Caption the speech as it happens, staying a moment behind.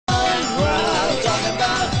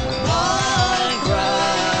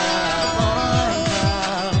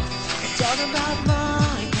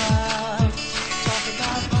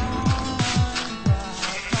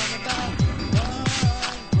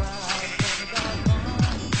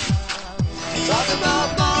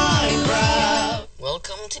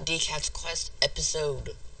Welcome to Dcat's Quest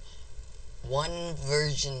episode 1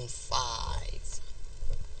 version 5.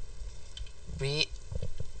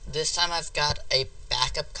 This time I've got a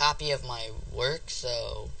backup copy of my work,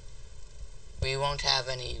 so we won't have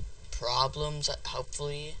any problems,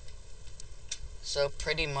 hopefully. So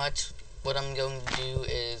pretty much what I'm going to do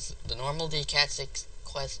is the normal Dcat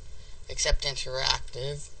Quest except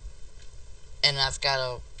interactive, and I've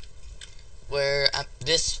got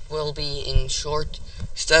this will be in short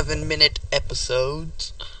 7-minute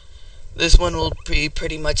episodes. This one will be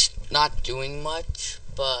pretty much not doing much,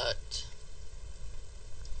 but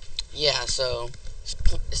yeah, so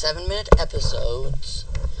 7-minute episodes,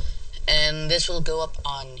 and this will go up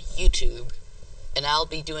on YouTube, and I'll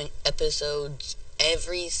be doing episodes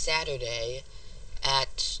every Saturday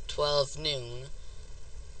at 12 noon,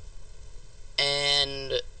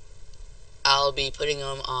 and I'll be putting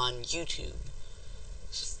them on YouTube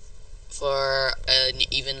for an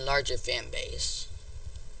even larger fan base.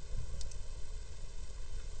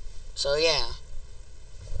 So yeah.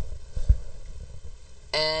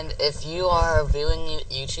 And if you are viewing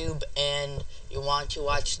YouTube and you want to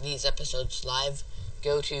watch these episodes live,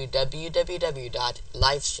 go to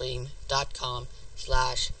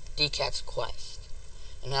www.livestream.com/DcatsQuest,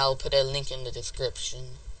 and I'll put a link in the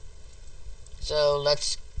description. So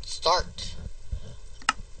let's start.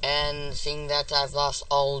 And seeing that I've lost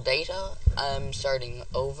all data, I'm starting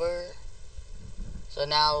over. So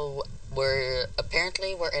now we're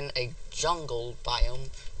in a jungle biome,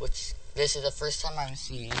 which this is the first time I'm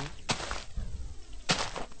seeing,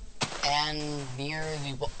 and near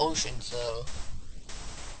the ocean, so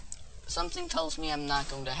something tells me I'm not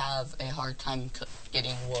going to have a hard time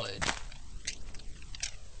getting wood.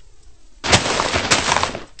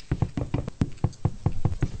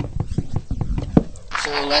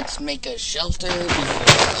 So let's make a shelter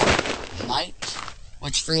before night,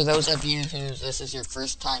 which for those of you who this is your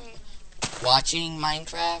first time watching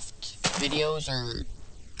Minecraft videos or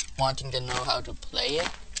wanting to know how to play it,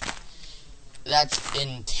 that's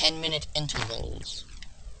in 10-minute intervals.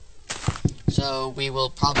 So we will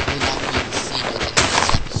probably not be seeing it in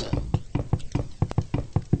this episode.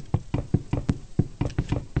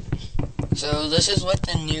 So this is what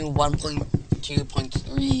the new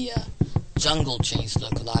 1.2.3 jungle trees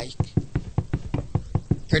look like.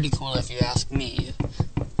 Pretty cool if you ask me.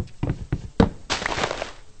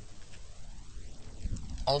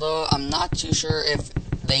 Although I'm not too sure if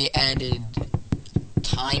they added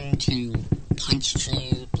time to punch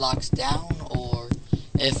tree blocks down, or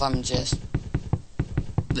if I'm just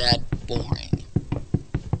that boring.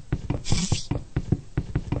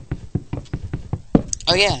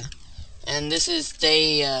 Oh yeah, and this is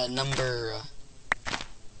day number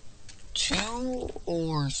 2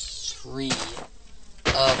 or 3 of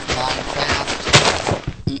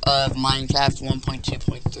Minecraft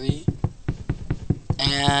 1.2.3,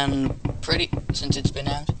 and since it's been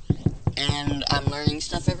out, and I'm learning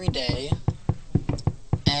stuff every day,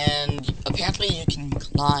 and apparently you can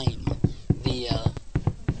climb the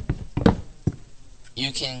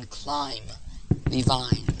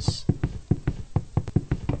vines.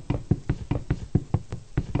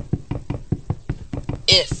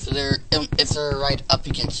 If they're right up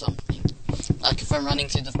against something. Like if I'm running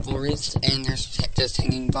through the forest and there's just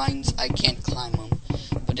hanging vines, I can't climb them.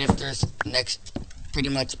 But if there's pretty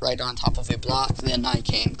much right on top of a block, then I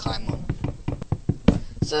can climb them.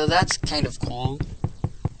 So that's kind of cool.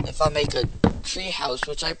 If I make a tree house,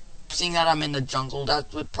 seeing that I'm in the jungle,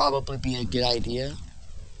 that would probably be a good idea.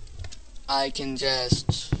 I can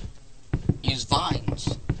just use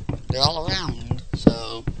vines. They're all around,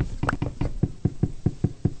 so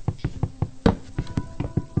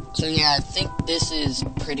yeah, I think this is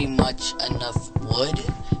pretty much enough wood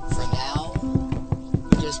for now.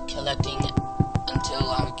 I'm just collecting it until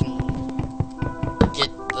I can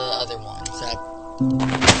get the other ones.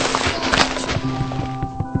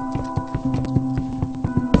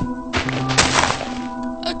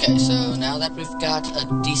 Okay, so now that we've got a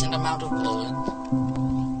decent amount of wood,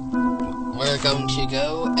 we're going to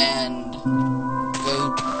go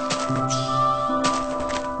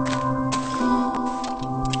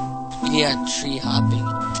tree hopping.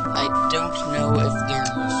 I don't know if there's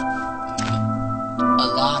a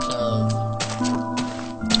lot of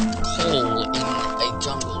coal in a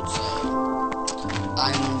jungle, so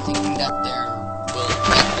I'm thinking that there would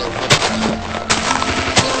be.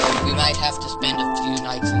 So we might have to spend a few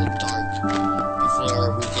nights in the dark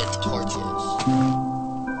before we get torches.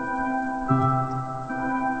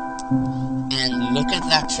 And look at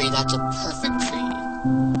that tree, that's a perfect tree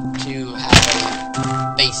to have a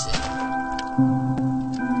base in.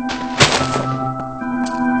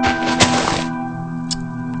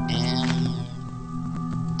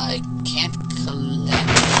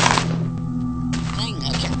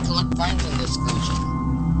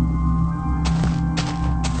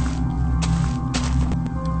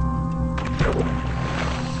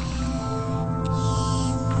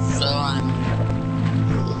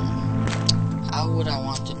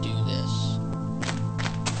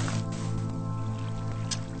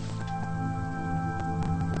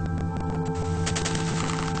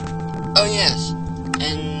 Oh yes,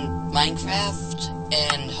 in Minecraft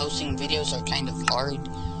and hosting videos are kind of hard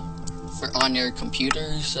on your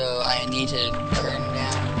computer, so I need to turn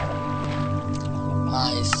down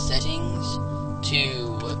my settings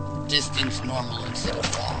to distance normal instead of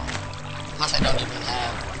far. Plus I don't even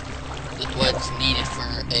have what's needed for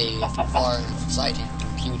a far-sighted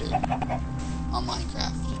computer on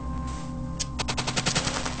Minecraft.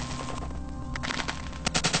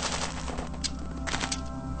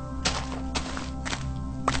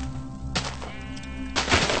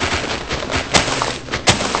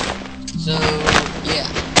 So, yeah.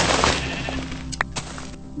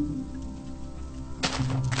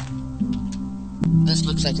 This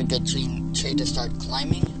looks like a good tree to start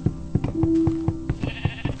climbing.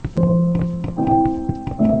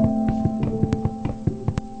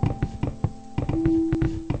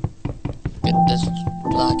 Get this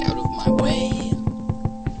block out of my way.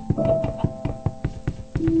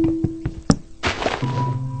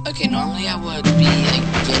 Okay, normally I would be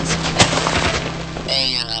against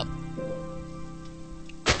a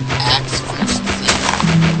axe first thing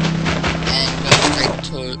and go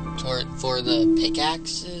straight for the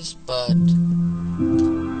pickaxes, but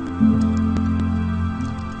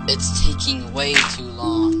it's taking way too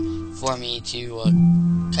long for me to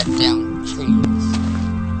cut down trees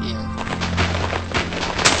here.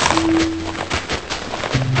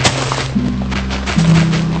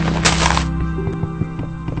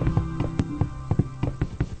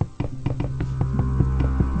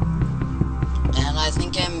 And I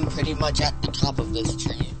think I'm pretty much at the top of this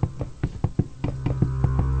tree.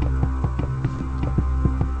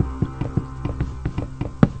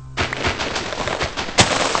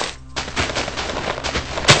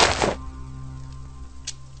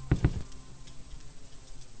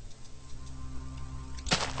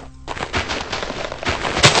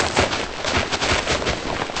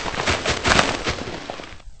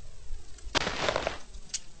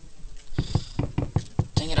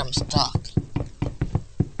 Dang it, I'm stuck.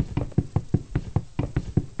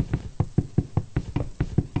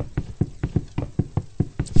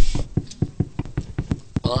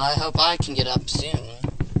 Well, I hope I can get up soon.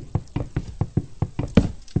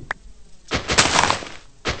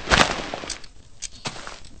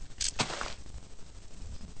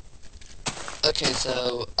 Okay,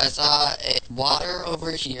 so I saw water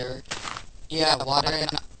over here. Yeah, water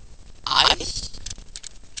and ice?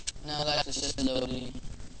 No, that's just loading.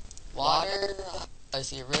 Water, I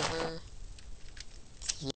see a river,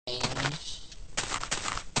 flames.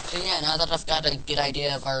 So yeah, now that I've got a good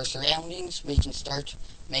idea of our surroundings, we can start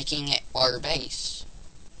making our base.